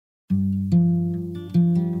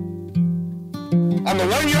on the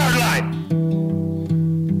 1 yard line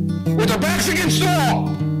with their backs against the wall.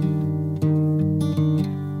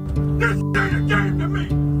 This ain't a game to me.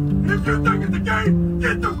 If you think it's a game,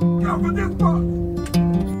 get the f*** off of this box.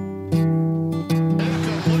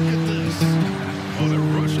 Look at this. Oh, they're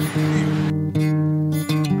rushing.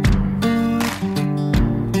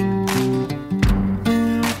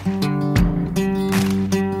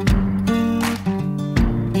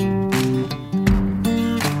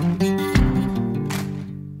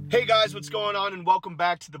 Hey guys, what's going on? And welcome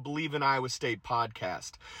back to the Believe in Iowa State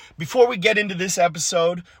podcast. Before we get into this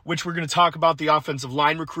episode, which we're going to talk about the offensive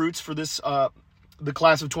line recruits for this the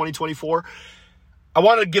class of 2024, I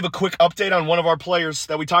wanted to give a quick update on one of our players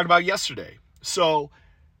that we talked about yesterday. So,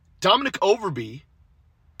 Dominic Overby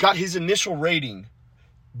got his initial rating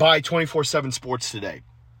by 24/7 Sports today.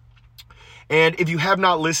 And if you have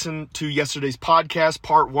not listened to yesterday's podcast,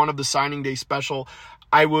 part 1 of the signing day special,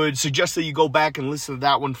 I would suggest that you go back and listen to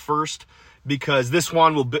that one first, because this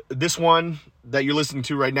one that you're listening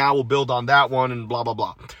to right now will build on that one and blah, blah,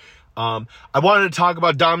 blah. I wanted to talk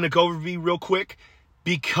about Dominic Overby real quick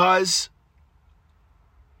because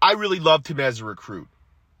I really loved him as a recruit.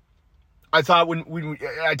 I thought when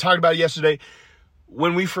I talked about it yesterday,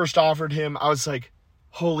 when we first offered him, I was like,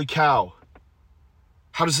 holy cow.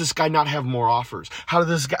 How does this guy not have more offers? How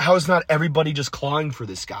is not everybody just clawing for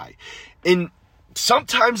this guy? And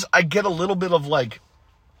sometimes I get a little bit of like,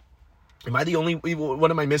 what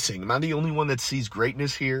am I missing? Am I the only one that sees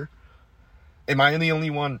greatness here? Am I the only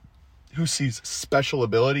one who sees special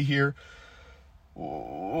ability here?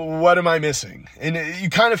 What am I missing? And you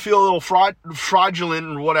kind of feel a little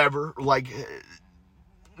fraudulent or whatever. Like,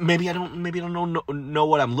 maybe I don't know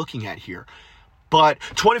what I'm looking at here. But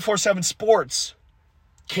 24/7 Sports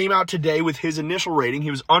came out today with his initial rating.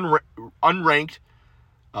 He was unranked,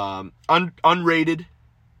 unrated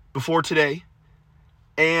before today,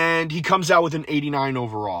 and he comes out with an 89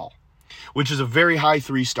 overall, which is a very high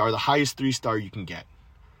 3-star, the highest 3-star you can get.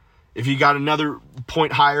 If you got another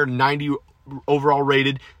point higher, 90 overall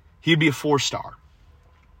rated, he'd be a 4-star.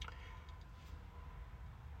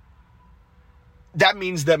 That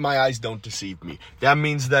means that my eyes don't deceive me. That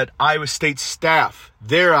means that Iowa State staff,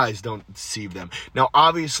 their eyes don't deceive them. Now,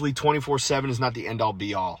 obviously, 24/7 is not the end-all,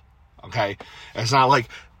 be-all. Okay? It's not like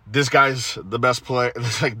this guy's the best player.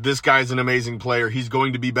 It's like this guy's an amazing player. He's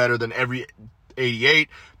going to be better than every 88,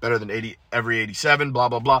 better than every 87, blah,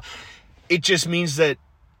 blah, blah. It just means that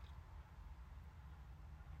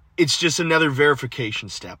it's just another verification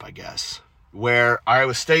step, I guess, where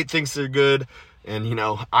Iowa State thinks they're good. And,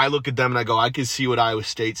 I look at them and I go, I can see what Iowa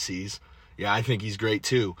State sees. Yeah, I think he's great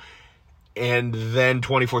too. And then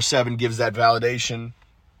 24/7 gives that validation.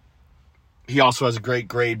 He also has a great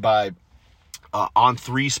grade by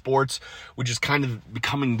On3 Sports, which is kind of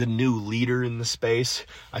becoming the new leader in the space.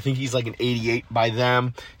 I think he's like an 88 by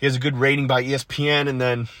them. He has a good rating by ESPN, and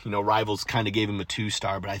then, Rivals kind of gave him a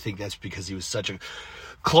 2-star, but I think that's because he was such a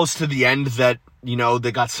close to the end that,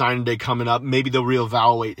 they got signing day coming up. Maybe they'll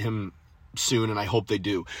reevaluate him soon, and I hope they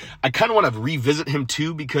do. I kind of want to revisit him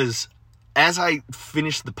too, because as I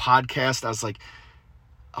finished the podcast, I was like,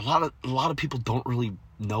 a lot of people don't really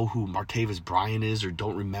know who Martavis Bryant is or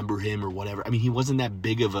don't remember him or whatever. I mean, he wasn't that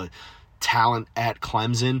big of a talent at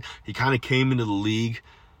Clemson. He kind of came into the league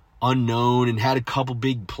unknown and had a couple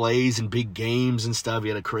big plays and big games and stuff. He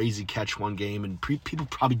had a crazy catch one game, and people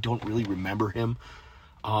probably don't really remember him.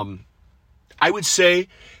 I would say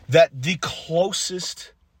that the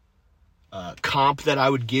closest comp that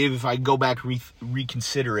I would give, if I go back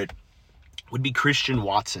reconsider it, would be Christian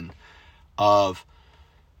Watson of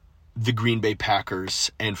the Green Bay Packers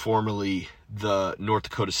and formerly the North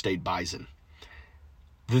Dakota State Bison.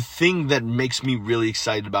 The thing that makes me really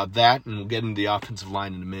excited about that, and we'll get into the offensive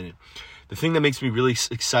line in a minute, the thing that makes me really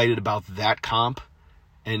excited about that comp,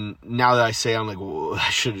 and now that I say, I'm like, well, I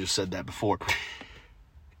should have just said that before,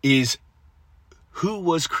 is who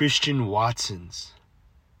was Christian Watson's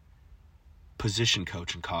position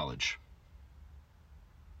coach in college?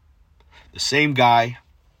 The same guy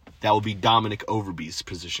that will be Dominic Overby's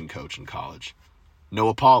position coach in college,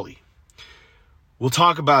 Noah Pauley. We'll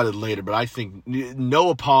talk about it later, but I think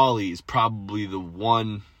Noah Pauley is probably the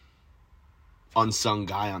one unsung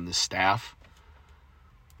guy on this staff.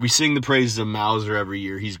 We sing the praises of Mauser every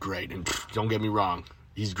year. He's great, and don't get me wrong,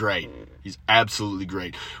 he's great. He's absolutely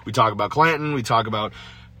great. We talk about Clanton, we talk about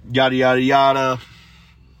yada, yada, yada.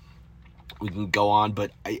 We can go on,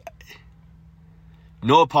 but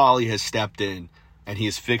Noah Pauley has stepped in, and he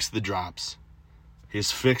has fixed the drops. He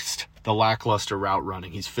has fixed the lackluster route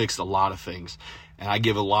running. He's fixed a lot of things, and I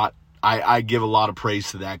give a lot of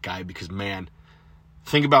praise to that guy because, man,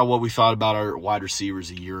 Think about what we thought about our wide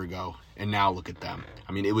receivers a year ago, and now look at them.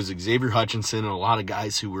 I mean, it was Xavier Hutchinson and a lot of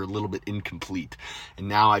guys who were a little bit incomplete, and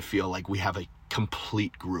now I feel like we have a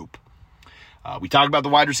complete group. We talked about the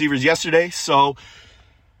wide receivers yesterday, so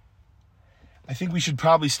I think we should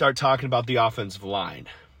probably start talking about the offensive line.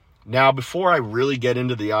 Now, before I really get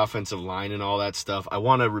into the offensive line and all that stuff, I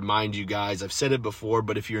want to remind you guys, I've said it before,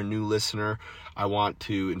 but if you're a new listener, I want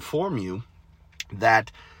to inform you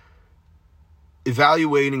that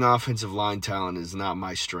evaluating offensive line talent is not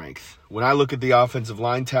my strength. When I look at the offensive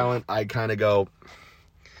line talent, I kind of go,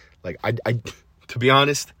 like, I to be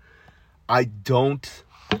honest, I don't,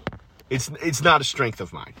 it's not a strength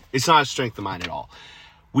of mine. It's not a strength of mine at all.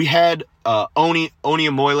 We had Oni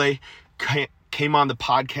Amoyle came on the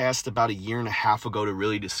podcast about a year and a half ago to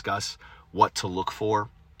really discuss what to look for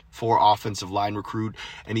offensive line recruit,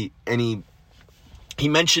 and he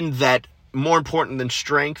mentioned that more important than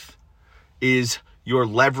strength is your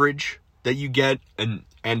leverage that you get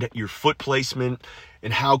and your foot placement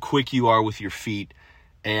and how quick you are with your feet,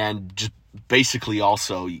 and just basically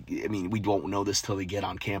also, I mean, we won't know this till they get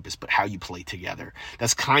on campus, but how you play together.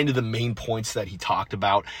 That's kind of the main points that he talked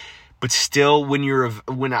about. But still,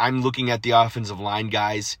 when I'm looking at the offensive line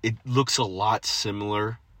guys, it looks a lot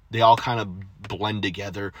similar. They all kind of blend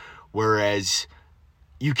together, whereas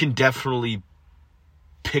you can definitely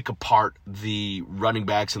pick apart the running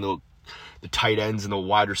backs and the tight ends and the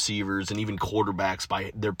wide receivers and even quarterbacks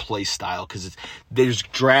by their play style, because there's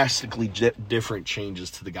drastically different changes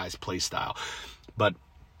to the guy's play style. But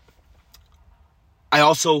I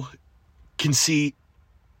also can see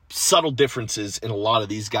subtle differences in a lot of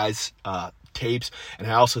these guys' tapes, and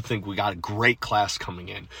I also think we got a great class coming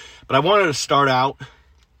in. But I wanted to start out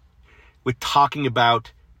with talking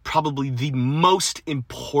about probably the most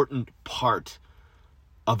important part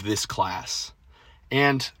of this class.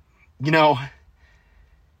 And, you know,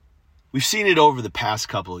 we've seen it over the past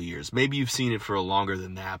couple of years. Maybe you've seen it for longer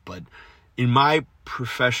than that, but in my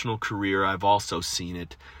professional career, I've also seen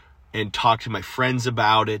it and talked to my friends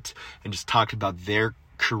about it and just talked about their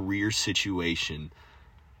career situation.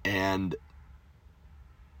 And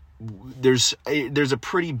there's a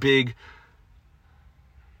pretty big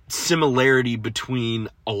similarity between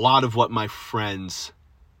a lot of what my friends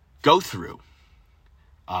go through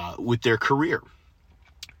with their career.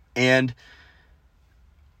 And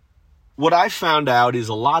what I found out is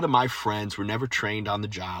a lot of my friends were never trained on the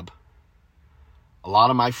job. A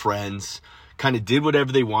lot of my friends kind of did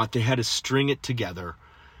whatever they want. They had to string it together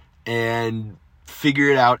and figure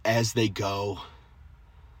it out as they go.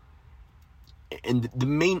 And the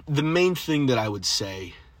main thing that I would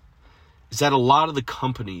say is that a lot of the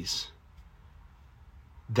companies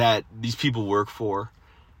that these people work for,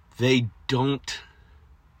 they don't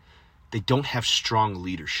have strong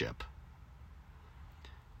leadership.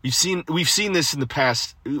 We've seen this in the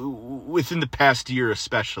past, within the past year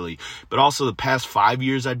especially, but also the past 5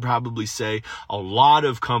 years, I'd probably say a lot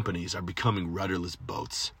of companies are becoming rudderless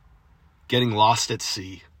boats, getting lost at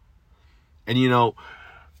sea. And, you know,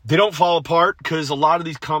 they don't fall apart because a lot of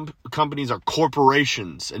these companies are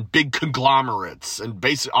corporations and big conglomerates, and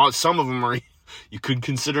some of them are, you could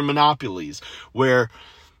consider monopolies, where,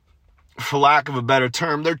 for lack of a better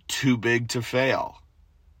term, they're too big to fail.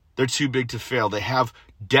 They're too big to fail. They have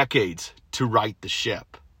decades to right the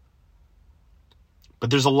ship. But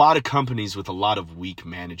there's a lot of companies with a lot of weak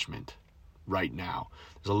management right now.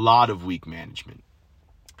 There's a lot of weak management.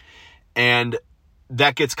 And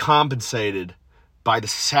that gets compensated by the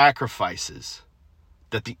sacrifices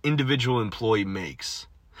that the individual employee makes.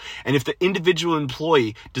 And if the individual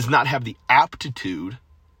employee does not have the aptitude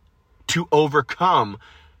to overcome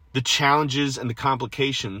the challenges and the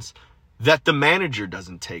complications that the manager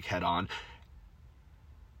doesn't take head on,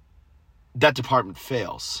 that department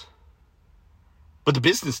fails. But the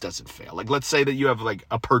business doesn't fail. Like, let's say that you have like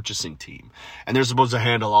a purchasing team and they're supposed to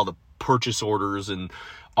handle all the purchase orders and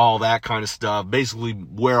all that kind of stuff, basically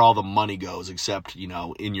where all the money goes, except, you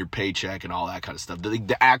know, in your paycheck and all that kind of stuff,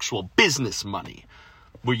 the actual business money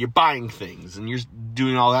where you're buying things and you're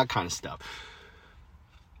doing all that kind of stuff.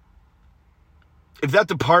 If that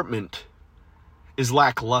department is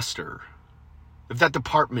lackluster, if that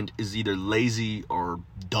department is either lazy or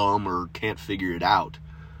dumb or can't figure it out,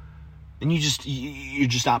 then you're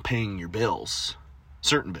just not paying your bills,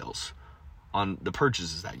 certain bills, on the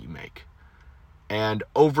purchases that you make. And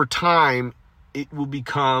over time, it will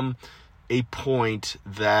become a point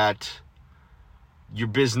that your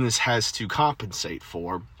business has to compensate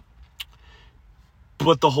for,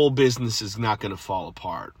 but the whole business is not going to fall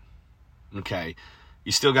apart. Okay?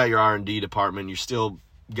 You still got your R&D department, you still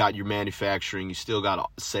got your manufacturing, you still got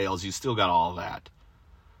sales, you still got all that.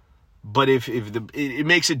 But it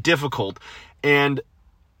makes it difficult. And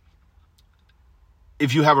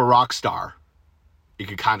if you have a rock star, you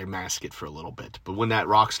can kind of mask it for a little bit. But when that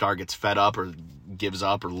rock star gets fed up or gives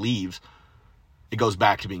up or leaves, it goes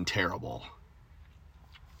back to being terrible.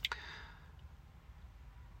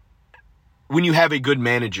 When you have a good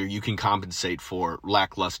manager, you can compensate for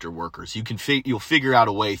lackluster workers. You'll figure out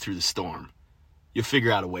a way through the storm. You'll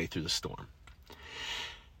figure out a way through the storm.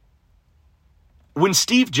 When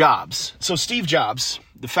Steve Jobs,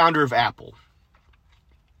 the founder of Apple,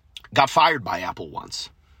 got fired by Apple once.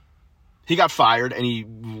 He got fired and he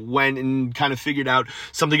went and kind of figured out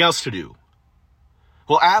something else to do.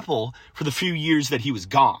 Well, Apple, for the few years that he was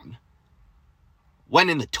gone, went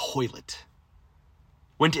in the toilet.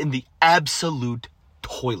 Went in the absolute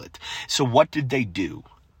toilet. So what did they do?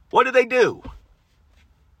 The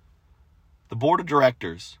board of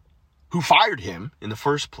directors, who fired him in the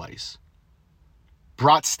first place,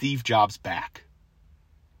 brought Steve Jobs back.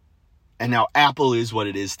 And now Apple is what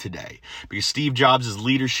it is today. Because Steve Jobs'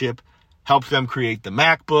 leadership helped them create the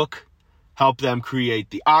MacBook, helped them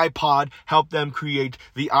create the iPod, helped them create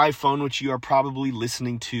the iPhone, which you are probably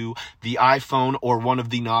listening to, the iPhone or one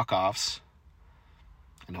of the knockoffs.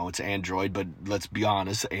 I know it's Android, but let's be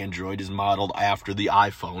honest, Android is modeled after the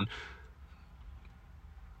iPhone.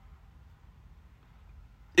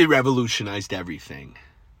 It revolutionized everything.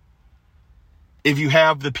 If you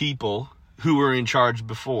have the people who were in charge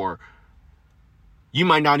before, you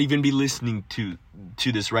might not even be listening to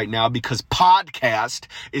this right now because podcast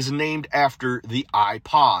is named after the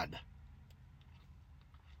iPod.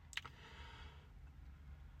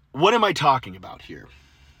 What am I talking about here?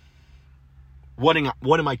 What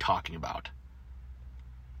am I talking about?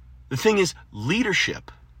 The thing is, leadership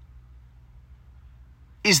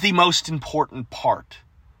is the most important part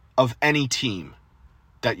of any team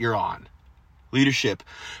that you're on. Leadership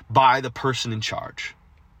by the person in charge.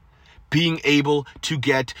 Being able to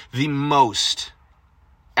get the most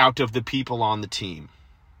out of the people on the team.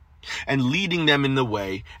 And leading them in the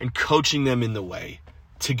way and coaching them in the way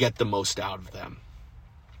to get the most out of them.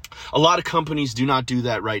 A lot of companies do not do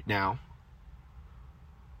that right now.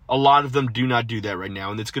 A lot of them do not do that right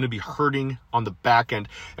now, and it's going to be hurting on the back end,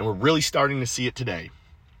 and we're really starting to see it today,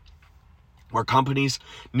 where companies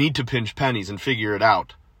need to pinch pennies and figure it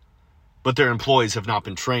out, but their employees have not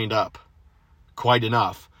been trained up quite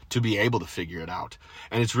enough to be able to figure it out,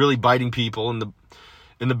 and it's really biting people in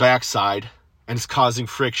the backside, and it's causing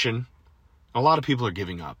friction. A lot of people are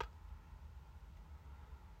giving up.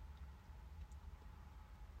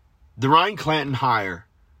 The Ryan Clanton hire,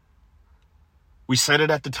 we said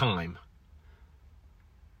it at the time,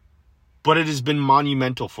 but it has been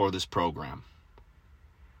monumental for this program.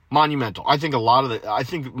 Monumental. I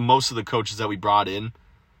think most of the coaches that we brought in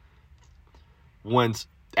went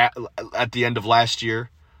at the end of last year.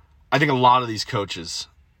 I think a lot of these coaches,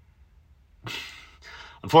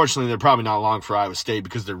 unfortunately, they're probably not long for Iowa State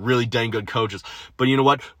because they're really dang good coaches. But you know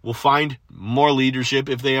what? We'll find more leadership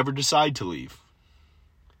if they ever decide to leave.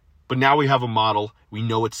 But now we have a model. We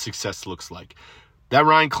know what success looks like. That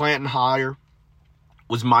Ryan Clanton hire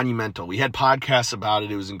was monumental. We had podcasts about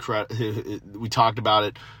it. It was incredible. We talked about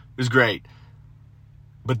it. It was great.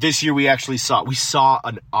 But this year we saw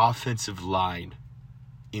an offensive line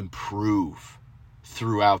improve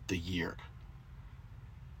throughout the year.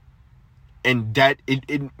 And that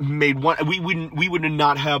it made one. We would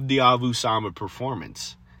not have the Avu Sama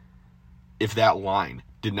performance if that line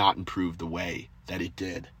did not improve the way that it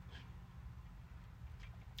did.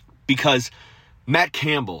 Because Matt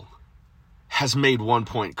Campbell has made one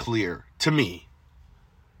point clear to me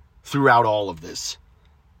throughout all of this,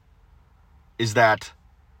 is that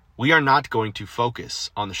we are not going to focus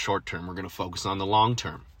on the short term. We're going to focus on the long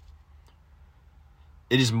term.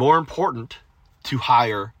 It is more important to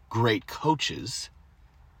hire great coaches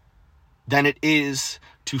than it is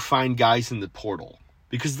to find guys in the portal.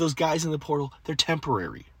 Because those guys in the portal, they're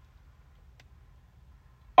temporary.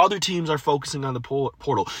 Other teams are focusing on the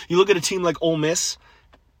portal. You look at a team like Ole Miss,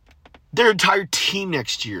 their entire team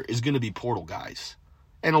next year is going to be portal guys.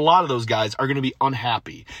 And a lot of those guys are going to be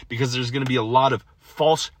unhappy because there's going to be a lot of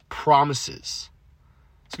false promises.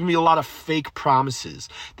 There's going to be a lot of fake promises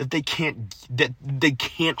that they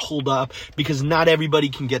can't hold up because not everybody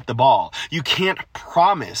can get the ball. You can't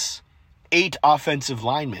promise 8 offensive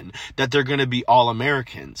linemen that they're going to be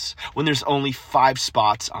All-Americans when there's only 5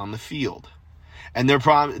 spots on the field. And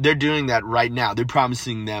they're doing that right now. They're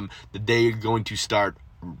promising them that they are going to start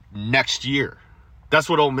next year. That's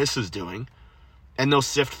what Ole Miss is doing. And they'll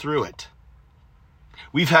sift through it.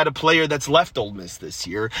 We've had a player that's left Ole Miss this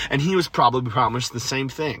year, and he was probably promised the same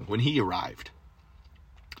thing when he arrived.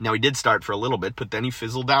 Now, he did start for a little bit, but then he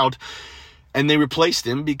fizzled out, and they replaced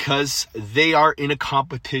him because they are in a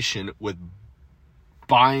competition with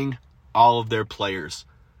buying all of their players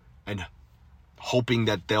and hoping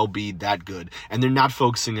that they'll be that good. And they're not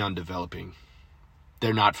focusing on developing.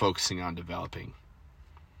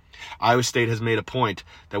 Iowa State has made a point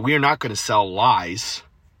that we are not going to sell lies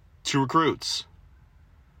to recruits.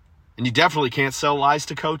 And you definitely can't sell lies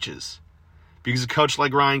to coaches. Because a coach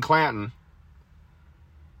like Ryan Clanton,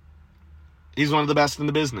 he's one of the best in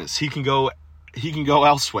the business. He can go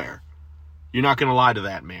elsewhere. You're not going to lie to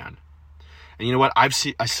that man. And you know what? I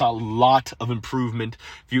saw a lot of improvement.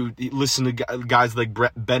 If you listen to guys like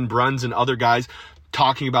Ben Bruns and other guys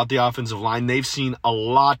talking about the offensive line, they've seen a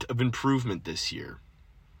lot of improvement this year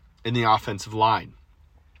in the offensive line.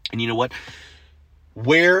 And you know what?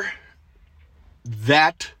 Where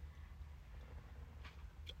that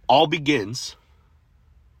all begins,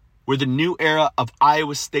 where the new era of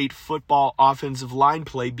Iowa State football offensive line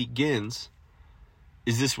play begins,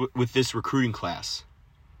 is this with this recruiting class.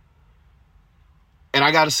 And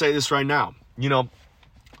I got to say this right now. You know,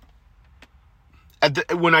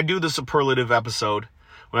 when I do the superlative episode,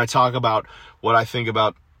 when I talk about what I think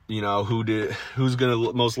about, you know, who's going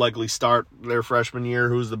to most likely start their freshman year,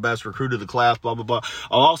 who's the best recruit of the class, blah, blah, blah.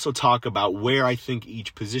 I'll also talk about where I think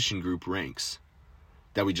each position group ranks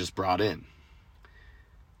that we just brought in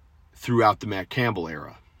throughout the Matt Campbell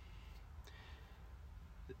era.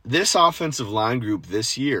 This offensive line group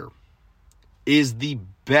this year is the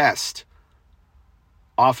best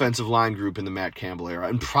offensive line group in the Matt Campbell era.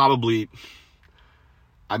 And probably,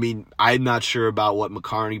 I mean, I'm not sure about what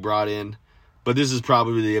McCarney brought in, but this is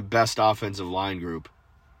probably the best offensive line group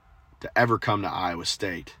to ever come to Iowa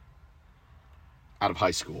State out of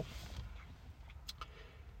high school.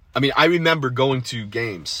 I mean, I remember going to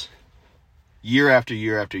games year after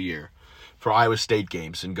year after year for Iowa State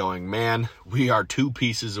games and going, man, we are 2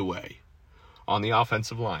 pieces away on the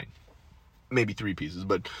offensive line. Maybe 3 pieces,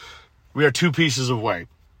 but we are 2 pieces away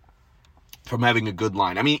from having a good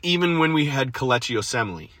line. I mean, even when we had Kelechi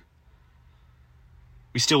Osemele,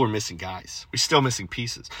 we still were missing guys. We're still missing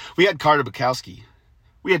pieces. We had Carter Bukowski.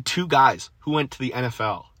 We had 2 guys who went to the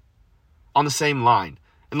NFL on the same line,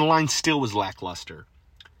 and the line still was lackluster.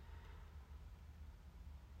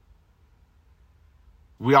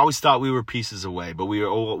 We always thought we were pieces away, but we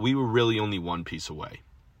were really only 1 piece away.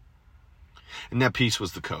 And that piece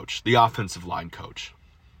was the coach, the offensive line coach.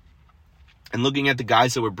 And looking at the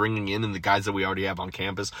guys that we're bringing in and the guys that we already have on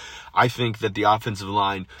campus, I think that the offensive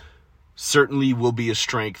line certainly will be a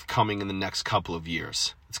strength coming in the next couple of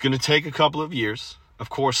years. It's going to take a couple of years. Of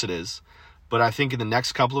course it is. But I think in the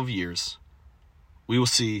next couple of years, we will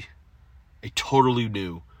see a totally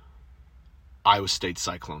new Iowa State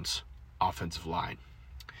Cyclones offensive line.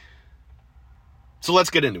 So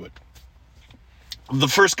let's get into it. The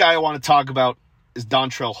first guy I want to talk about is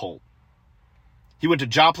Dontrell Holt. He went to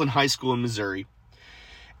Joplin High School in Missouri.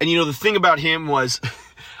 And, you know, the thing about him was,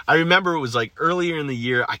 I remember it was like earlier in the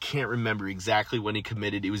year. I can't remember exactly when he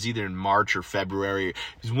committed. It was either in March or February.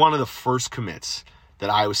 He was one of the first commits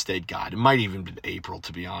that Iowa State got. It might even have been April,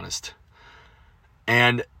 to be honest.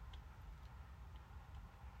 And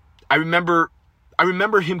I remember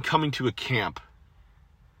him coming to a camp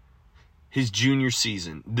his junior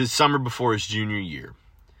season, the summer before his junior year.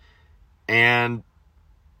 And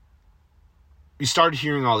you started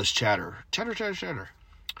hearing all this chatter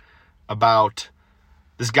about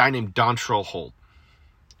this guy named Dontrell Holt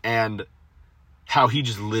and how he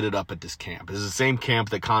just lit it up at this camp. It's the same camp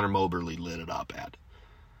that Connor Moberly lit it up at.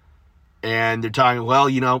 And they're talking, well,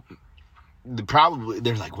 you know,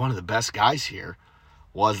 they're like, one of the best guys here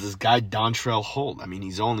was this guy Dontrell Holt. I mean,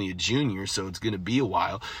 he's only a junior, so it's going to be a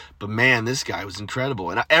while. But, man, this guy was incredible.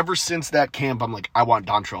 And ever since that camp, I'm like, I want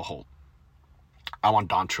Dontrell Holt.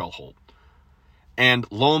 And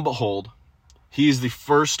lo and behold, he is the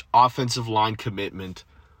first offensive line commitment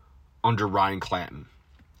under Ryan Clanton.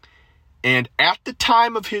 And at the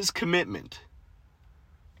time of his commitment,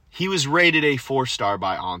 he was rated a 4-star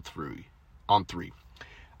by On3.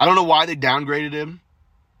 I don't know why they downgraded him.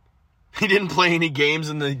 He didn't play any games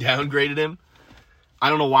and they downgraded him. I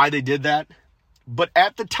don't know why they did that. But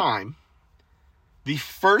at the time, the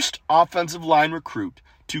first offensive line recruit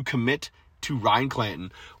to commit to Ryan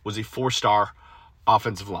Clanton was a 4-star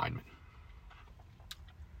offensive lineman.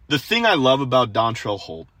 The thing I love about Dontrell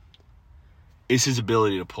Holt is his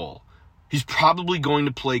ability to pull. He's probably going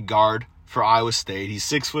to play guard for Iowa State. He's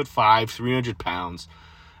 6'5", 300 pounds.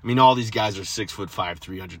 I mean, all these guys are 6'5",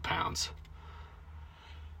 300 pounds.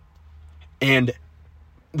 And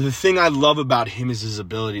the thing I love about him is his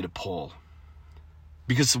ability to pull.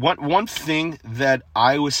 Because one thing that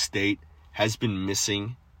Iowa State has been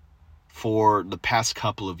missing for the past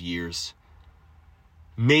couple of years,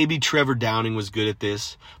 maybe Trevor Downing was good at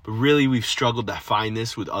this, but really we've struggled to find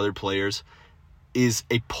this with other players, is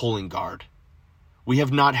a pulling guard. We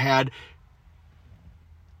have not had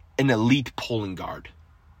an elite pulling guard.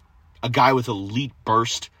 A guy with elite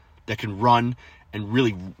burst that can run and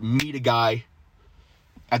really meet a guy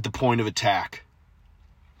at the point of attack.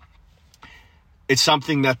 It's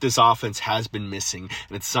something that this offense has been missing,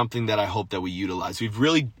 and it's something that I hope that we utilize. We've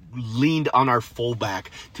really leaned on our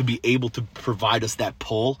fullback to be able to provide us that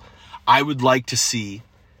pull. I would like to see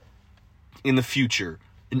in the future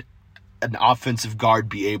an offensive guard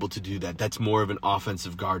be able to do that. That's more of an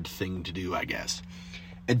offensive guard thing to do, I guess.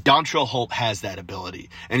 And Dontrell Holt has that ability,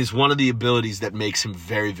 and it's one of the abilities that makes him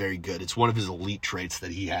very, very good. It's one of his elite traits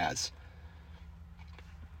that he has.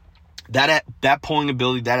 That pulling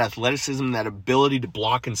ability, that athleticism, that ability to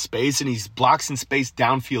block in space, and he blocks in space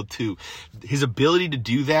downfield too. His ability to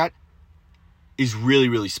do that is really,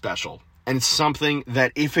 really special. And it's something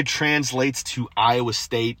that if it translates to Iowa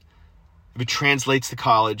State, if it translates to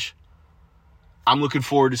college, I'm looking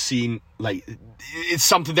forward to seeing, it's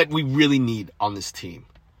something that we really need on this team.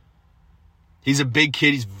 He's a big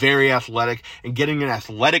kid. He's very athletic. And getting an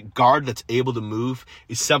athletic guard that's able to move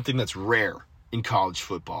is something that's rare in college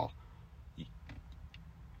football.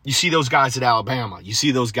 You see those guys at Alabama. You see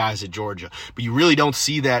those guys at Georgia. But you really don't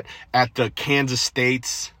see that at the Kansas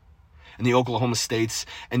States and the Oklahoma States.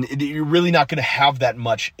 And you're really not going to have that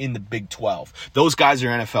much in the Big 12. Those guys are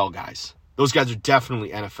NFL guys. Those guys are definitely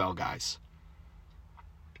NFL guys.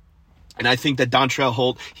 And I think that Dontrell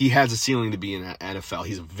Holt, he has a ceiling to be in the NFL.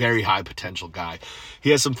 He's a very high potential guy. He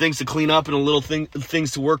has some things to clean up and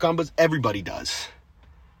things to work on, but everybody does.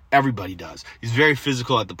 Everybody does. He's very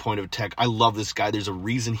physical at the point of attack. I love this guy. There's a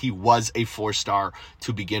reason he was a 4-star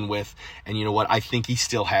to begin with. And you know what? I think he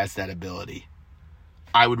still has that ability.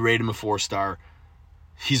 I would rate him a 4-star.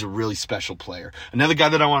 He's a really special player. Another guy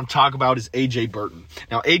that I want to talk about is A.J. Burton.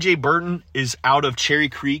 Now, A.J. Burton is out of Cherry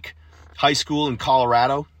Creek High School in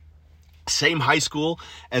Colorado. Same high school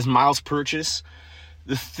as Miles Purchase.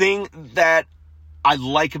 The thing that I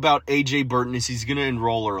like about A.J. Burton is he's going to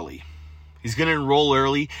enroll early. He's going to enroll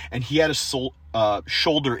early, and he had a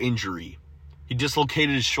shoulder injury. He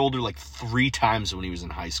dislocated his shoulder 3 times when he was in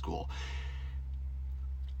high school.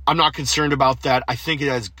 I'm not concerned about that. I think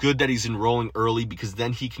it's good that he's enrolling early because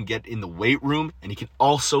then he can get in the weight room, and he can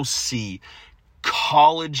also see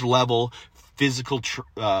college-level physical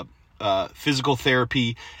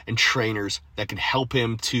therapy and trainers that can help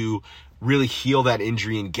him to really heal that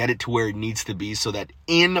injury and get it to where it needs to be so that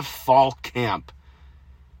in fall camp,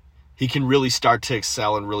 he can really start to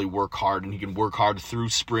excel and really work hard, and he can work hard through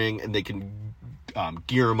spring, and they can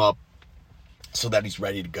gear him up so that he's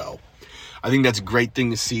ready to go. I think that's a great thing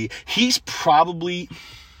to see. He's probably,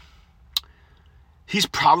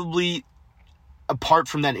 apart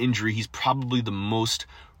from that injury, he's probably the most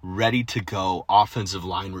ready to go offensive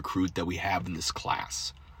line recruit that we have in this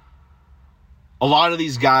class. A lot of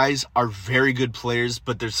these guys are very good players,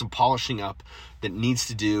 but there's some polishing up that needs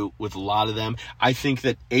to do with a lot of them. I think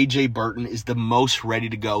that A.J. Burton is the most ready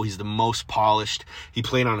to go. He's the most polished. He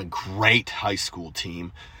played on a great high school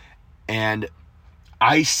team. And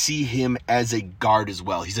I see him as a guard as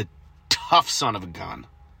well. He's a tough son of a gun.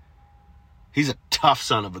 He's a tough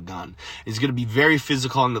son of a gun. He's going to be very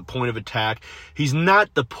physical on the point of attack. He's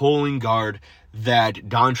not the pulling guard that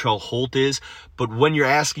Dontrell Holt is, but when you're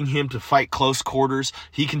asking him to fight close quarters,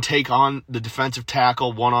 he can take on the defensive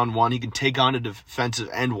tackle one-on-one. He can take on a defensive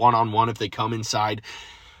end one-on-one if they come inside.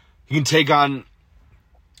 He can take on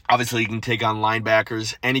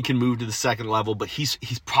linebackers, and he can move to the second level, but he's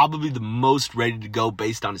probably the most ready to go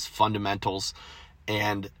based on his fundamentals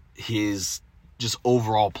and his just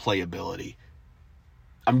overall playability.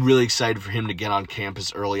 I'm really excited for him to get on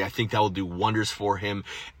campus early. I think that will do wonders for him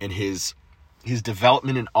and his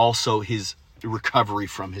development and also his recovery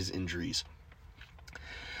from his injuries.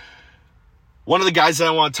 One of the guys that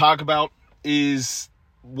I want to talk about is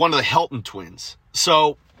one of the Helton twins.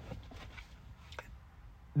 So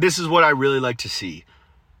this is what I really like to see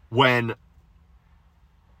when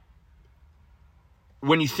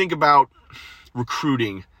you think about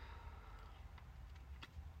recruiting.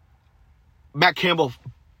 Matt Campbell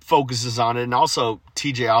focuses on it, and also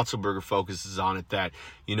TJ Otzelberger focuses on it, that,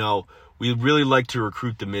 we really like to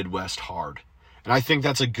recruit the Midwest hard. And I think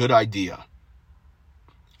that's a good idea.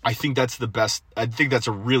 I think that's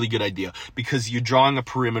a really good idea because you're drawing a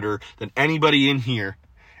perimeter that anybody in here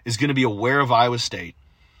is going to be aware of Iowa State.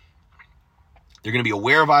 They're going to be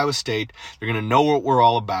aware of Iowa State. They're going to know what we're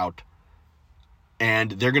all about.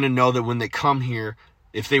 And they're going to know that when they come here,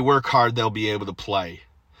 if they work hard, they'll be able to play.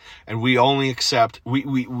 And we only accept,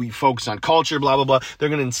 we focus on culture, blah, blah, blah. They're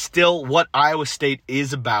going to instill what Iowa State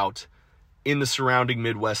is about in the surrounding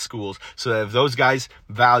Midwest schools. So that if those guys'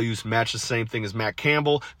 values match the same thing as Matt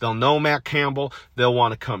Campbell, they'll know Matt Campbell, they'll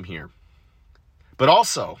want to come here. But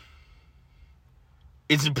also,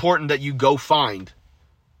 it's important that you go find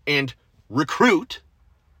and recruit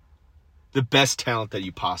the best talent that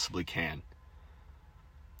you possibly can.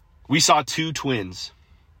 We saw 2 twins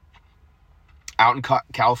out in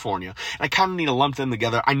California, and I kind of need to lump them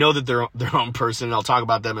together. I know that they're their own person, and I'll talk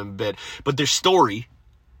about them in a bit, but their story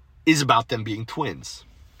is about them being twins.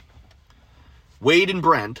 Wade and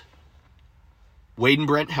Brent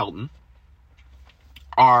Helton,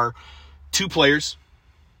 are 2 players,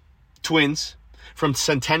 twins, from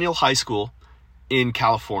Centennial High School in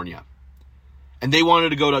California. And they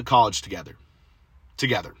wanted to go to college together.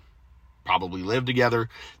 Probably live together,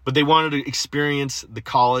 but they wanted to experience the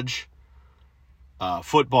college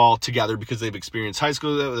football together because they've experienced high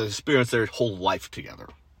school, they've experienced their whole life together.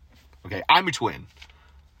 Okay, I'm a twin.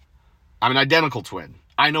 I'm an identical twin.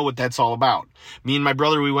 I know what that's all about. Me and my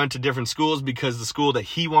brother, we went to different schools because the school that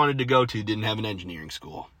he wanted to go to didn't have an engineering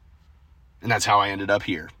school. And that's how I ended up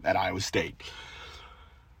here at Iowa State.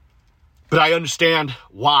 But I understand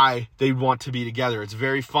why they want to be together. It's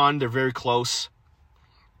very fun. They're very close.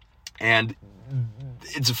 And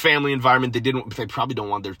it's a family environment. They probably don't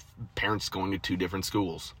want their parents going to 2 different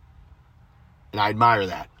schools. And I admire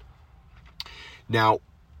that. Now,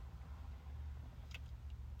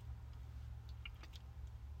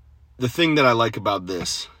 the thing that I like about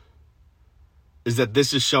this is that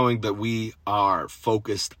this is showing that we are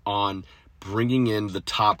focused on bringing in the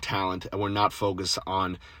top talent, and we're not focused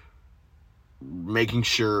on making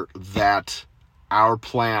sure that our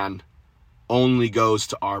plan only goes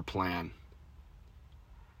to our plan.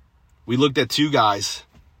 We looked at 2 guys,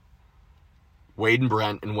 Wade and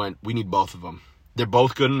Brent, and went, we need both of them. They're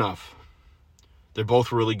both good enough. They're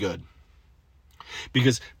both really good.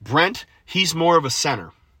 Because Brent, he's more of a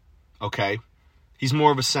center. Okay? He's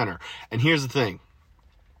more of a center. And here's the thing.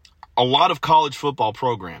 A lot of college football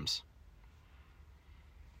programs,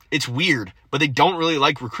 it's weird, but they don't really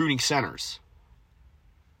like recruiting centers.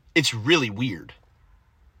 It's really weird.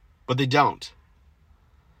 But they don't.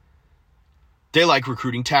 They like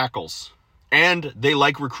recruiting tackles. And they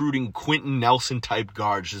like recruiting Quentin Nelson type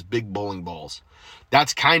guards, just big bowling balls.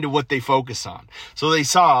 That's kind of what they focus on. So they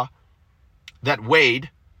saw that Wade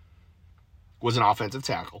was an offensive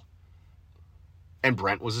tackle and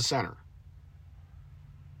Brent was a center.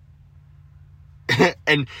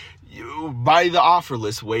 And by the offer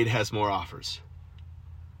list, Wade has more offers.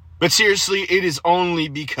 But seriously, it is only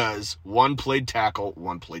because one played tackle,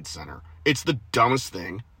 one played center. It's the dumbest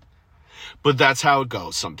thing, but that's how it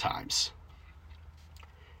goes sometimes.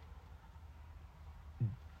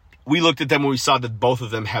 We looked at them and we saw that both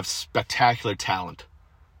of them have spectacular talent.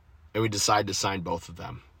 And we decided to sign both of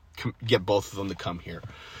them. Get both of them to come here.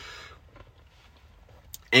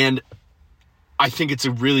 And I think it's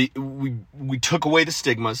a really... We took away the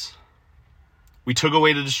stigmas. We took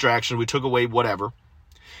away the distraction. We took away whatever.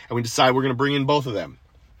 And we decided we're going to bring in both of them.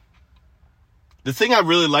 The thing I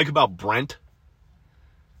really like about Brent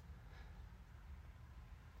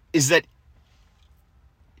is that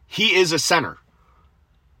he is a center.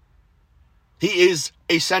 He is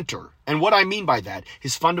a center. And what I mean by that,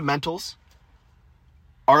 his fundamentals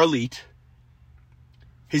are elite.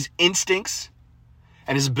 His instincts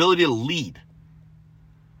and his ability to lead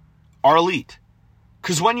are elite.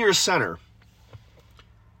 Because when you're a center,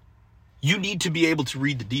 you need to be able to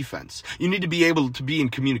read the defense. You need to be able to be in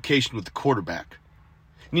communication with the quarterback.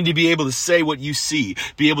 You need to be able to say what you see,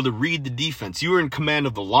 be able to read the defense. You are in command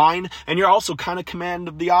of the line, and you're also kind of command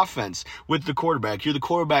of the offense with the quarterback. You're the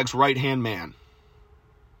quarterback's right-hand man.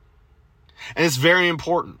 And it's very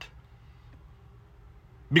important.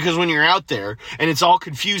 Because when you're out there, and it's all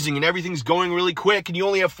confusing, and everything's going really quick, and you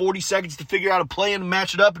only have 40 seconds to figure out a play and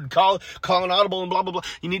match it up and call an audible and blah, blah, blah,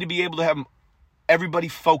 you need to be able to have everybody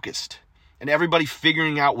focused and everybody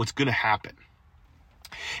figuring out what's going to happen.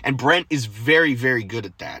 And Brent is very, very good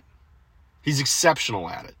at that. He's exceptional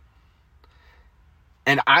at it.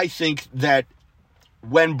 And I think that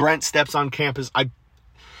when Brent steps on campus,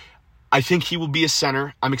 I think he will be a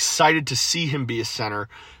center. I'm excited to see him be a center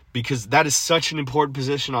because that is such an important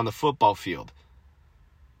position on the football field.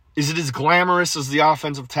 Is it as glamorous as the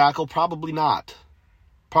offensive tackle? Probably not.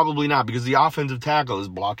 Probably not, because the offensive tackle is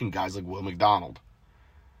blocking guys like Will McDonald.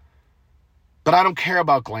 But I don't care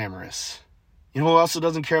about glamorous. You know who also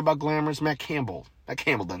doesn't care about glamorous? Matt Campbell. Matt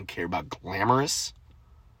Campbell doesn't care about glamorous.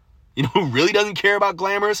 You know who really doesn't care about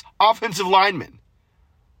glamorous? Offensive linemen.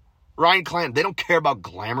 Ryan Clanton, they don't care about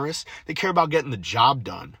glamorous. They care about getting the job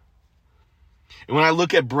done. And when I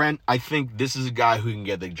look at Brent, I think this is a guy who can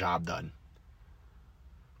get the job done.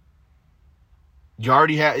 You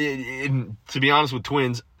already have, to be honest with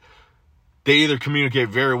twins, they either communicate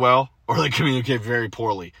very well or they communicate very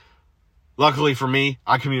poorly. Luckily for me,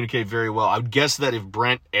 I communicate very well. I would guess that if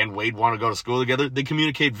Brent and Wade want to go to school together, they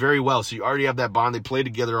communicate very well. So you already have that bond. They play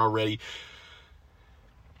together already.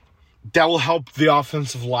 That will help the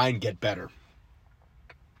offensive line get better.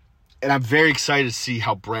 And I'm very excited to see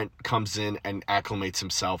how Brent comes in and acclimates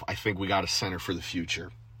himself. I think we got a center for the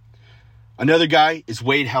future. Another guy is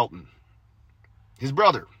Wade Helton, his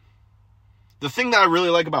brother. The thing that I really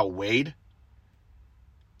like about Wade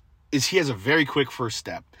is he has a very quick first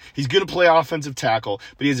step. He's going to play offensive tackle,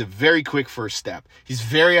 but he has a very quick first step. He's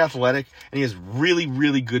very athletic, and he has really,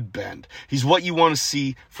 really good bend. He's what you want to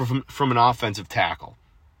see from an offensive tackle.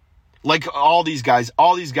 Like all these guys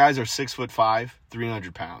are 6'5",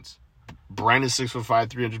 300 pounds. Brent is 6'5",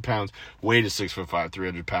 300 pounds. Wade is 6'5",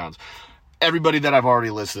 300 pounds. Everybody that I've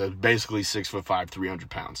already listed is basically 6'5", 300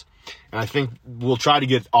 pounds. And I think we'll try to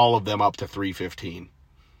get all of them up to 315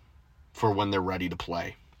 for when they're ready to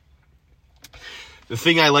play. The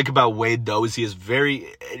thing I like about Wade, though, is he is very,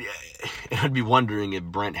 and I'd be wondering if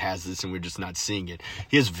Brent has this and we're just not seeing it.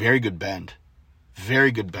 He has very good bend.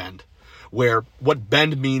 Very good bend. Where what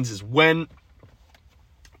bend means is when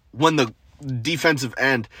the defensive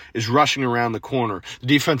end is rushing around the corner, the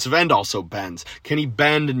defensive end also bends. Can he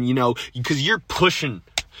bend? And, because you're pushing,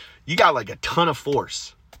 you got like a ton of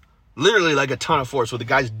force. Literally like a ton of force with the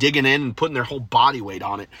guys digging in and putting their whole body weight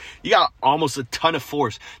on it. You got almost a ton of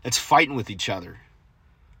force that's fighting with each other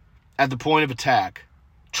at the point of attack,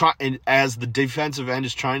 as the defensive end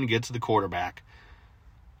is trying to get to the quarterback,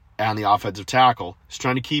 and the offensive tackle is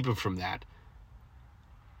trying to keep him from that.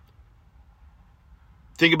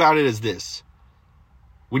 Think about it as this.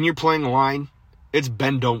 When you're playing a line, it's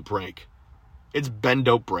bend, don't break. It's bend,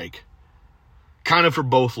 don't break. Kind of for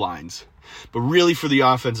both lines. But really for the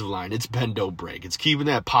offensive line, it's bend, don't break. It's keeping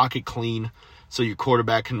that pocket clean so your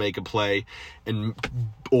quarterback can make a play,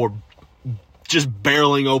 or just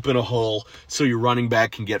barreling open a hole so your running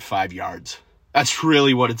back can get 5 yards. That's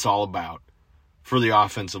really what it's all about for the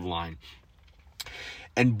offensive line.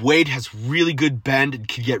 And Wade has really good bend and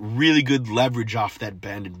can get really good leverage off that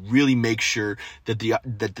bend and really make sure that the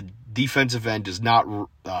defensive end does not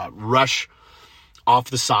rush off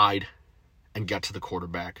the side and get to the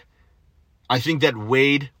quarterback. I think that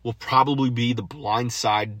Wade will probably be the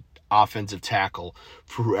blindside offensive tackle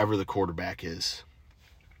for whoever the quarterback is.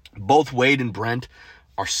 Both Wade and Brent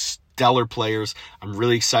are stellar players. I'm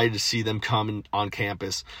really excited to see them come on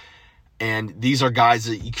campus. And these are guys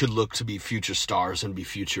that you could look to be future stars and be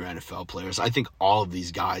future NFL players. I think all of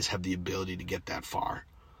these guys have the ability to get that far.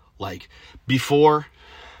 Like, before,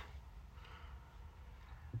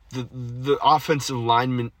 the offensive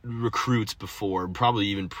lineman recruits before, probably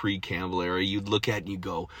even pre-Campbell era, you'd look at and you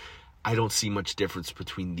go, I don't see much difference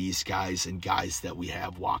between these guys and guys that we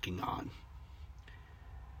have walking on.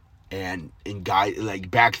 And guys, like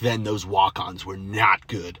back then, those walk-ons were not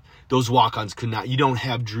good. Those walk-ons could not. You don't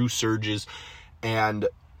have Drew Surges and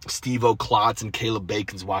Steve O'Klotz and Caleb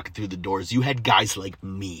Bacon's walking through the doors. You had guys like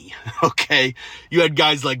me, okay? You had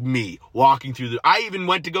guys like me walking through I even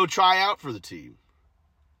went to go try out for the team.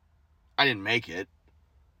 I didn't make it.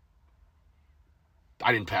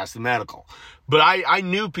 I didn't pass the medical. But I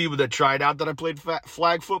knew people that tried out that I played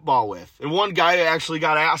flag football with. And one guy actually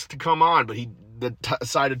got asked to come on, but he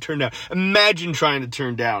decided to turn down. Imagine trying to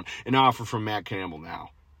turn down an offer from Matt Campbell now.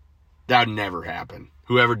 That would never happen.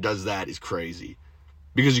 Whoever does that is crazy.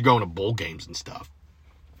 Because you're going to bowl games and stuff.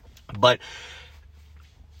 But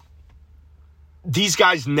these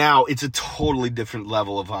guys now, it's a totally different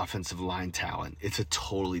level of offensive line talent. It's a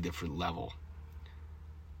totally different level.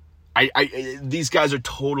 These guys are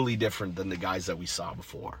totally different than the guys that we saw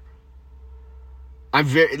before. I'm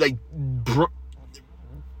very,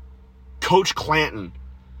 Coach Clanton,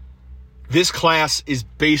 this class is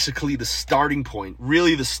basically the starting point,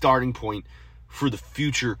 really the starting point for the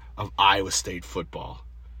future of Iowa State football.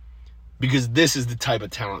 Because this is the type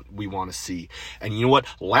of talent we want to see. And you know what?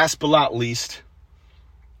 Last but not least,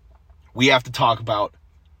 we have to talk about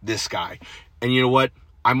this guy. And you know what?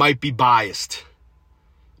 I might be biased,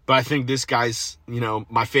 but I think this guy's,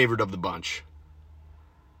 my favorite of the bunch.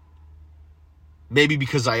 Maybe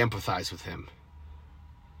because I empathize with him.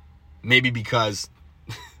 Maybe because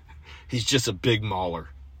he's just a big mauler.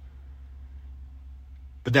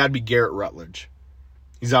 But that'd be Garrett Rutledge.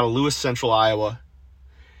 He's out of Lewis Central, Iowa.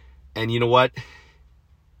 And you know what?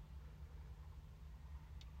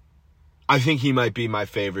 I think he might be my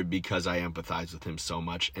favorite because I empathize with him so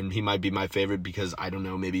much. And he might be my favorite because, I don't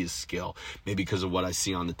know, maybe his skill. Maybe because of what I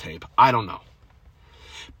see on the tape. I don't know.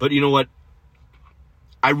 But you know what?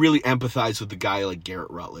 I really empathize with a guy like Garrett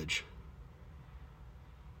Rutledge.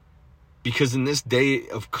 Because in this day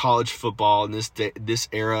of college football, in this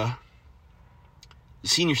era, the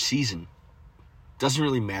senior season doesn't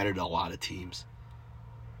really matter to a lot of teams.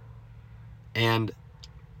 And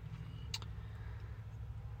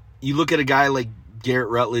you look at a guy like Garrett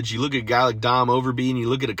Rutledge, you look at a guy like Dom Overby, and you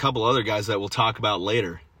look at a couple other guys that we'll talk about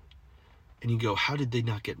later, and you go, how did they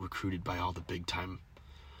not get recruited by all the big-time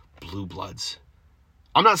blue bloods?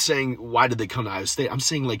 I'm not saying why did they come to Iowa State. I'm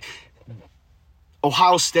saying like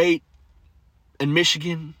Ohio State and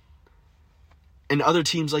Michigan and other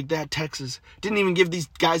teams like that, Texas, didn't even give these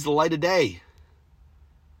guys the light of day.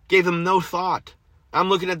 Gave them no thought. I'm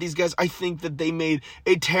looking at these guys. I think that they made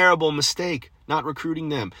a terrible mistake not recruiting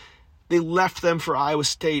them. They left them for Iowa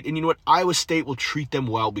State. And you know what? Iowa State will treat them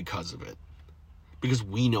well because of it. Because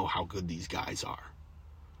we know how good these guys are.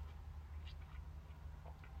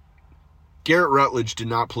 Garrett Rutledge did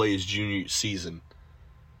not play his junior season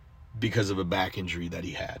because of a back injury that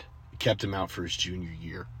he had. It kept him out for his junior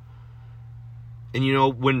year. And you know,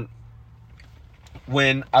 when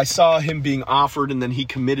I saw him being offered and then he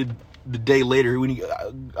committed the day later when he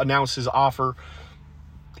announced his offer,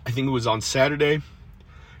 I think it was on Saturday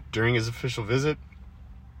during his official visit.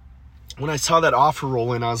 When I saw that offer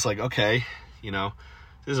roll in, I was like, okay, you know,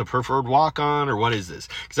 is this a preferred walk-on or what is this?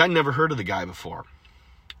 Because I'd never heard of the guy before.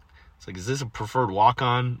 It's like, is this a preferred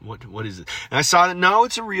walk-on? What is it? And I saw that, no,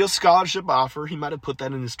 it's a real scholarship offer. He might have put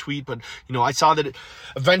that in his tweet, but, you know, I saw that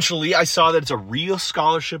it's a real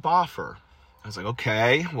scholarship offer. I was like,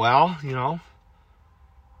 okay, well, you know,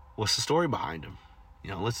 what's the story behind him? You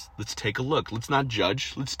know, let's take a look. Let's not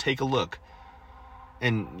judge. Let's take a look.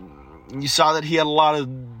 And you saw that he had a lot of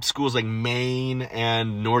schools like Maine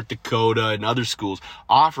and North Dakota and other schools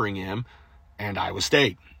offering him, and Iowa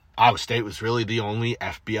State. Iowa State was really the only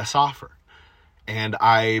FBS offer. And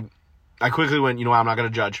I quickly went, you know what, I'm not going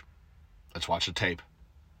to judge. Let's watch the tape.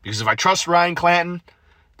 Because if I trust Ryan Clanton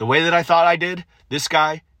the way that I thought I did, this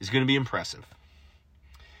guy is going to be impressive.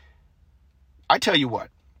 I tell you what,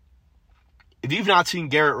 if you've not seen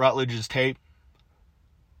Garrett Rutledge's tape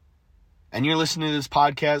and you're listening to this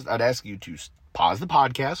podcast, I'd ask you to pause the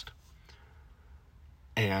podcast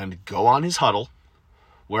and go on his huddle,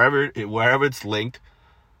 wherever it's linked,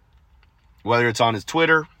 whether it's on his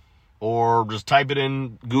Twitter or just type it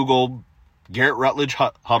in Google, Garrett Rutledge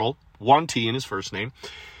huddle, 1 T in his first name,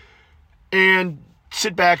 and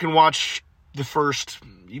sit back and watch the first,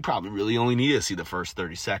 you probably really only need to see the first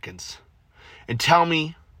 30 seconds, and tell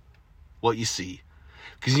me what you see.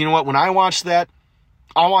 Because you know what? When I watch that,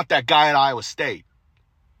 I want that guy at Iowa State.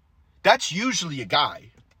 That's usually a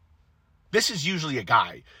guy. This is usually a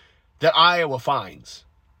guy that Iowa finds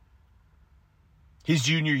his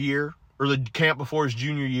junior year or the camp before his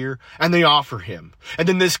junior year, and they offer him. And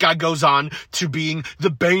then this guy goes on to being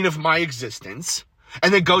the bane of my existence,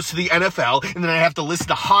 and then goes to the NFL, and then I have to listen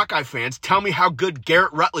to Hawkeye fans tell me how good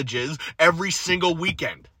Garrett Rutledge is every single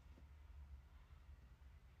weekend.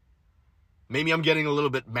 Maybe I'm getting a little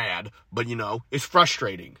bit mad, but you know, it's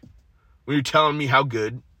frustrating when you're telling me how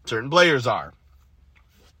good certain players are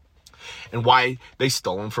and why they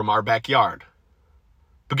stole him from our backyard.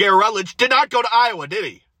 But Garrett Rutledge did not go to Iowa, did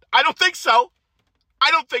he? I don't think so.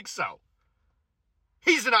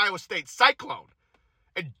 He's an Iowa State Cyclone.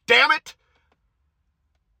 And damn it,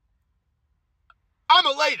 I'm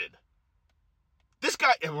elated. This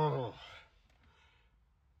guy...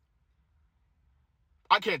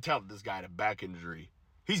 I can't tell that this guy had a back injury.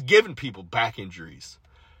 He's given people back injuries.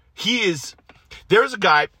 There's a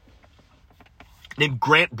guy named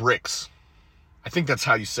Grant Brix. I think that's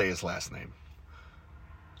how you say his last name.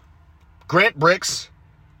 Grant Brix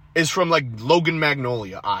is from like Logan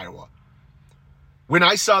Magnolia, Iowa. When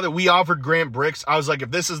I saw that we offered Grant Brix, I was like,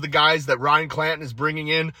 if this is the guys that Ryan Clanton is bringing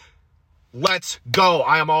in, let's go.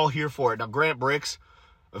 I am all here for it. Now, Grant Brix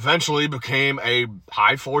eventually became a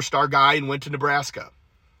high 4-star guy and went to Nebraska.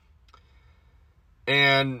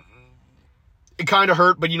 And it kind of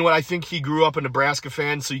hurt, but you know what? I think he grew up a Nebraska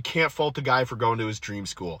fan, so you can't fault the guy for going to his dream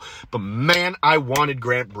school. But man, I wanted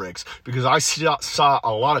Grant Brix because I saw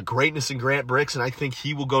a lot of greatness in Grant Brix, and I think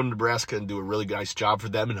he will go to Nebraska and do a really nice job for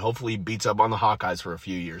them, and hopefully he beats up on the Hawkeyes for a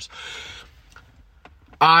few years.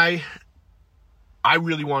 I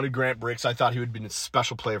really wanted Grant Brix. I thought he would be a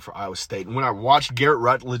special player for Iowa State. And when I watched Garrett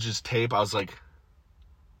Rutledge's tape, I was like,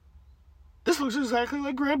 this looks exactly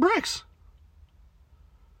like Grant Brix.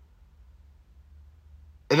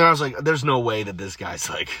 And then I was like, there's no way that this guy's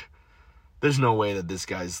like There's no way that this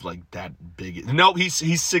guy's like that big. No, he's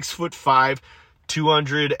 6'5",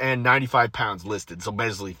 295 pounds listed, so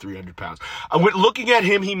basically 300 pounds. Looking at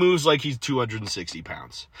him, he moves like he's 260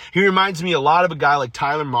 pounds. He reminds me a lot of a guy like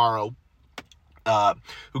Tyler Morrow,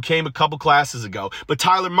 who came a couple classes ago. But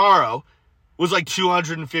Tyler Morrow was like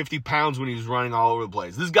 250 pounds when he was running all over the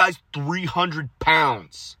place. This guy's 300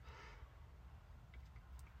 pounds.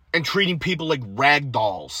 And treating people like rag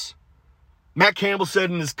dolls. Matt Campbell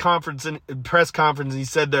said in his press conference, he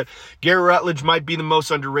said that Garrett Rutledge might be the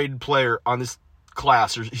most underrated player on this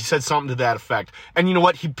class, or he said something to that effect. And you know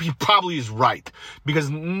what? He probably is right, because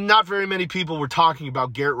not very many people were talking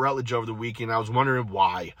about Garrett Rutledge over the weekend. I was wondering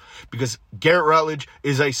why. Because Garrett Rutledge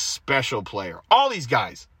is a special player. All these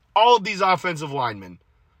guys, all of these offensive linemen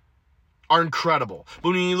are incredible. But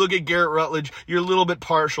when you look at Garrett Rutledge, you're a little bit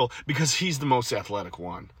partial because he's the most athletic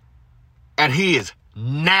one. And he is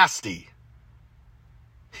nasty.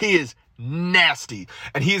 He is nasty.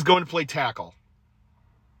 And he is going to play tackle.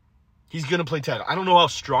 He's going to play tackle. I don't know how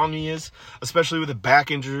strong he is, especially with a back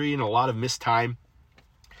injury and a lot of missed time.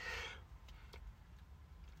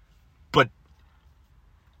 But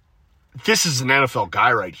this is an NFL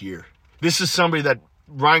guy right here. This is somebody that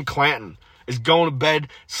Ryan Clanton is going to bed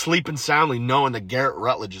sleeping soundly knowing that Garrett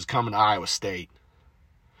Rutledge is coming to Iowa State.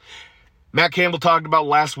 Matt Campbell talked about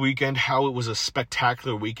last weekend how it was a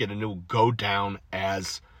spectacular weekend and it will go down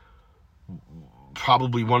as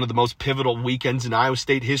probably one of the most pivotal weekends in Iowa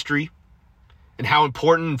State history, and how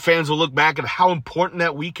important fans will look back at how important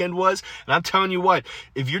that weekend was. And I'm telling you what,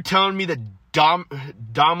 if you're telling me that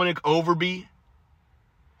Dominic Overby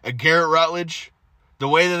and Garrett Rutledge, the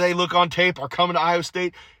way that they look on tape, are coming to Iowa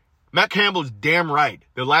State, Matt Campbell is damn right.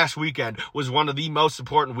 The last weekend was one of the most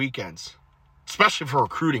important weekends, especially for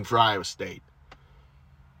recruiting for Iowa State.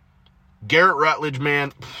 Garrett Rutledge,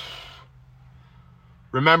 man,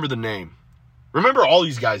 remember the name. Remember all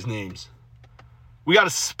these guys' names. We got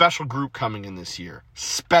a special group coming in this year.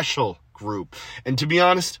 Special group. And to be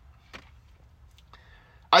honest,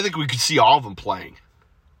 I think we could see all of them playing.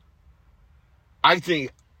 I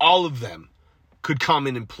think all of them could come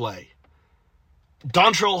in and play.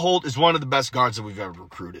 Dontrell Holt is one of the best guards that we've ever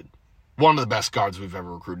recruited. One of the best guards we've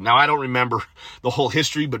ever recruited. Now, I don't remember the whole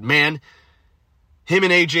history, but man, him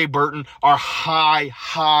and A.J. Burton are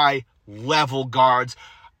high-level guards.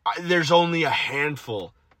 There's only a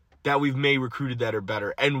handful that we've made recruited that are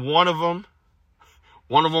better. And one of them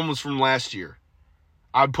was from last year.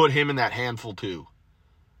 I'd put him in that handful too.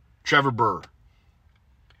 Trevor Burr.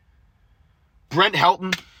 Brent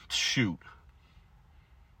Helton, shoot.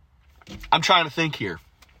 I'm trying to think here.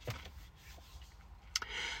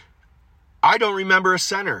 I don't remember a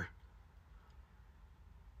center.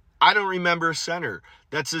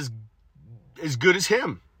 That's as good as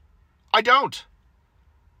him. I don't.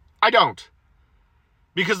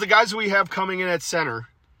 Because the guys we have coming in at center,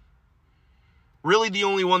 really the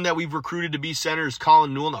only one that we've recruited to be center is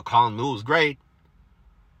Colin Newell. Now, Colin Newell is great.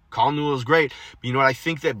 But you know what? I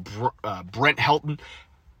think that Brent Helton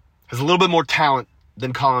has a little bit more talent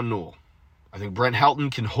than Colin Newell. I think Brent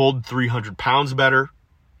Helton can hold 300 pounds better.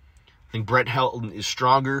 I think Brent Helton is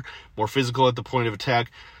stronger, more physical at the point of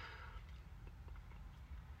attack.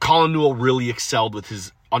 Colin Newell really excelled with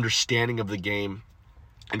his understanding of the game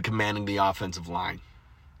and commanding the offensive line.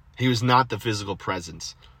 He was not the physical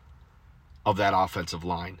presence of that offensive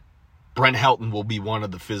line. Brent Helton will be one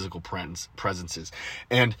of the physical presences.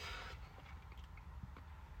 And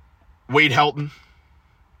Wade Helton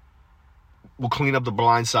will clean up the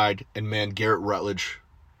blind side, and man, Garrett Rutledge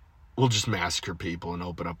will just massacre people and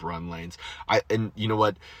open up run lanes. And you know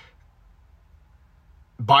what?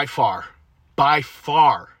 By far,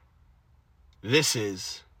 this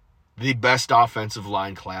is the best offensive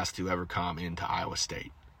line class to ever come into Iowa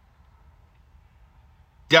State.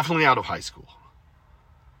 Definitely out of high school.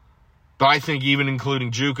 But I think even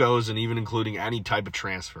including JUCOs and even including any type of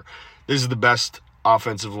transfer, this is the best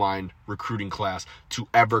offensive line recruiting class to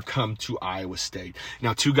ever come to Iowa State.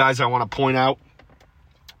 Now, two guys I want to point out,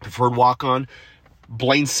 preferred walk-on,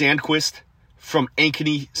 Blaine Sandquist from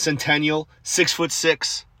Ankeny Centennial,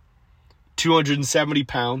 6'6", 270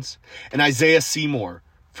 pounds, and Isaiah Seymour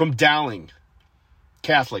from Dowling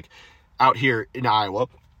Catholic out here in Iowa,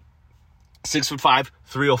 6'5",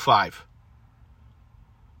 305.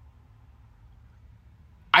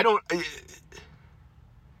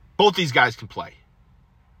 Both these guys can play.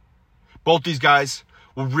 Both these guys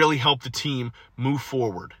will really help the team move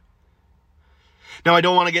forward. Now, I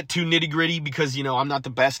don't want to get too nitty-gritty because, I'm not the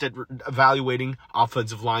best at evaluating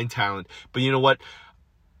offensive line talent. But you know what?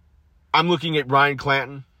 I'm looking at Ryan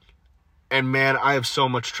Clanton, and man, I have so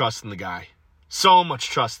much trust in the guy.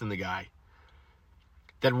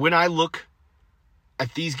 that when I look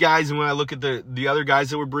at these guys and when I look at the other guys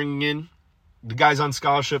that we're bringing in, the guys on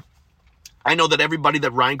scholarship, I know that everybody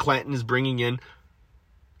that Ryan Clanton is bringing in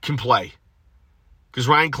can play. Because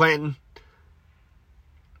Ryan Clanton,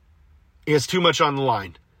 he has too much on the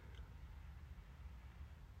line.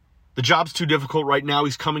 The job's too difficult right now.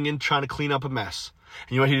 He's coming in trying to clean up a mess.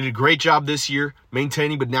 And you know what? He did a great job this year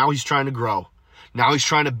maintaining, but now he's trying to grow. Now he's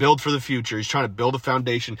trying to build for the future. He's trying to build a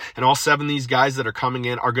foundation. And all 7 of these guys that are coming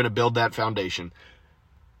in are going to build that foundation.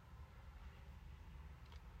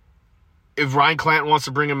 If Ryan Clanton wants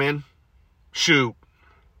to bring him in, shoot.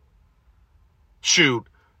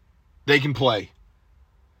 They can play.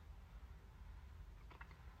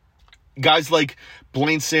 Guys like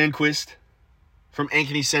Blaine Sandquist from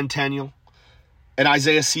Ankeny Centennial and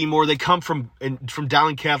Isaiah Seymour, they come from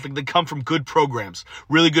Dowling Catholic. They come from good programs,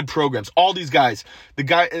 really good programs. All these guys, the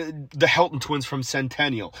Helton twins from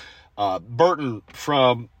Centennial, Burton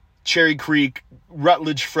from Cherry Creek,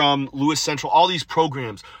 Rutledge from Lewis Central. All these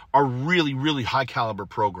programs are really, really high caliber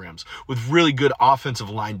programs with really good offensive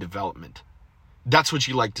line development. That's what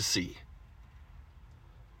you like to see.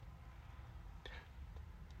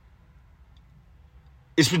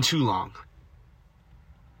 It's been too long.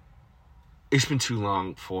 It's been too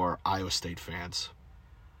long for Iowa State fans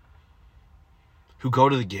who go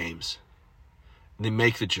to the games and they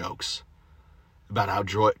make the jokes about how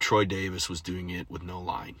Troy Davis was doing it with no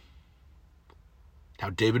line. How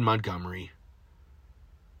David Montgomery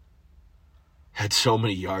had so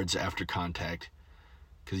many yards after contact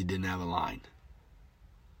because he didn't have a line.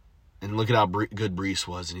 And look at how good Brees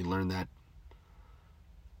was, and he learned that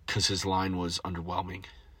because his line was underwhelming.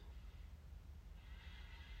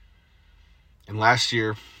 And last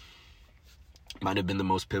year might have been the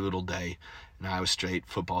most pivotal day in Iowa State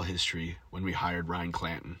football history when we hired Ryan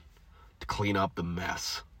Clanton to clean up the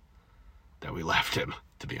mess that we left him,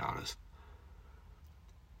 to be honest.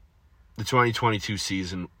 The 2022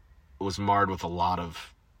 season was marred with a lot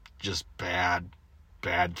of just bad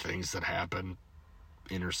things that happened.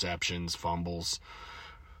 Interceptions, fumbles,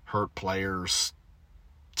 hurt players,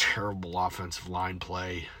 terrible offensive line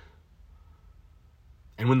play.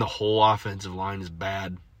 And when the whole offensive line is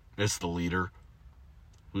bad, it's the leader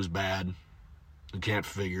who's bad, who can't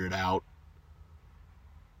figure it out.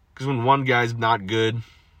 Because when one guy's not good,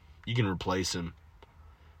 you can replace him.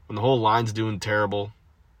 When the whole line's doing terrible,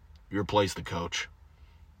 you replace the coach.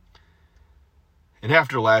 And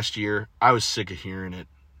after last year, I was sick of hearing it.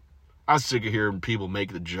 I was sick of hearing people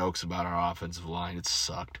make the jokes about our offensive line. It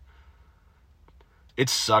sucked. It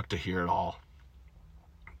sucked to hear it all.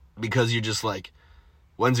 Because you're just like,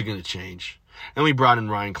 when's it going to change? And we brought in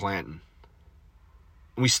Ryan Clanton.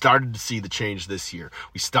 And we started to see the change this year.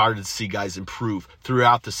 We started to see guys improve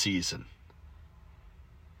throughout the season.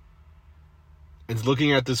 And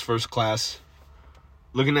looking at this first class,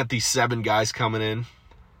 looking at these 7 guys coming in,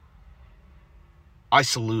 I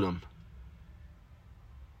salute them.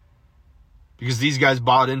 Because these guys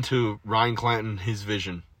bought into Ryan Clanton, his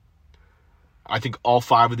vision. I think all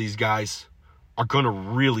 5 of these guys are going to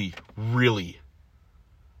really, really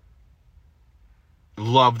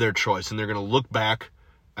love their choice. And they're going to look back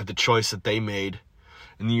at the choice that they made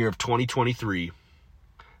in the year of 2023. And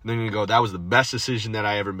they're going to go, that was the best decision that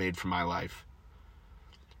I ever made for my life.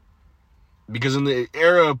 Because in the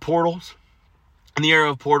era of portals,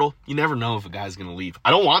 you never know if a guy's going to leave.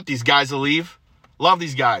 I don't want these guys to leave. Love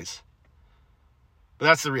these guys. But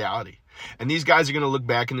that's the reality. And these guys are going to look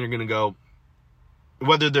back and they're going to go,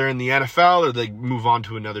 whether they're in the NFL or they move on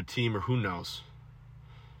to another team or who knows.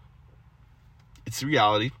 It's the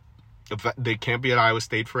reality. They can't be at Iowa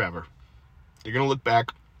State forever. They're going to look back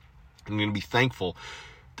and going to be thankful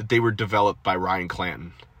that they were developed by Ryan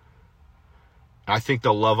Clanton. And I think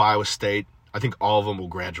they'll love Iowa State. I think all of them will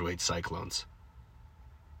graduate Cyclones.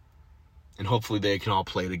 And hopefully they can all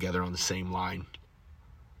play together on the same line.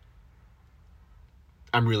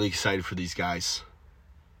 I'm really excited for these guys.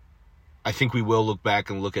 I think we will look back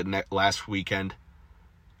and look at last weekend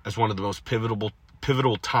as one of the most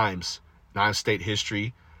pivotal times in Iowa State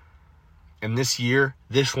history. And this year,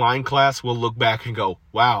 this line class will look back and go,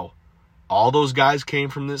 wow, all those guys came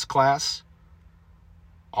from this class?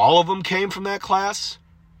 All of them came from that class?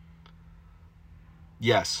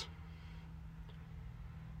 Yes.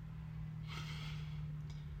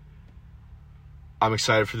 I'm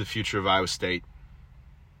excited for the future of Iowa State.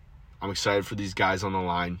 I'm excited for these guys on the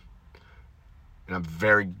line. And I'm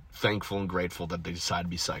very thankful and grateful that they decided to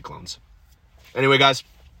be Cyclones. Anyway, guys,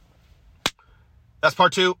 that's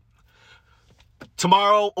part 2.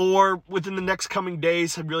 Tomorrow or within the next coming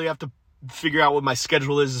days, I really have to figure out what my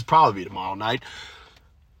schedule is. It's probably tomorrow night.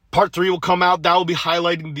 Part 3 will come out. That will be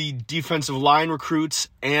highlighting the defensive line recruits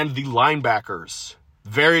and the linebackers.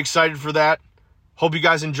 Very excited for that. Hope you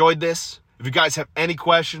guys enjoyed this. If you guys have any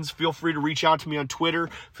questions, feel free to reach out to me on Twitter.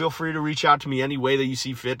 Feel free to reach out to me any way that you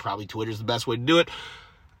see fit. Probably Twitter's the best way to do it.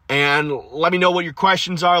 And let me know what your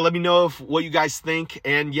questions are. Let me know what you guys think.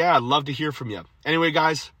 And yeah, I'd love to hear from you. Anyway,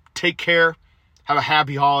 guys, take care. Have a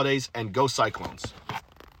happy holidays and go Cyclones.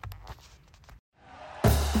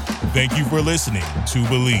 Thank you for listening to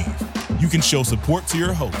Believe. You can show support to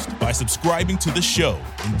your host by subscribing to the show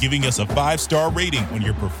and giving us a 5-star rating on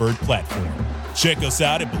your preferred platform. Check us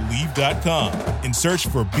out at Believe.com and search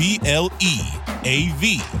for BLEAV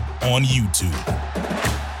on YouTube.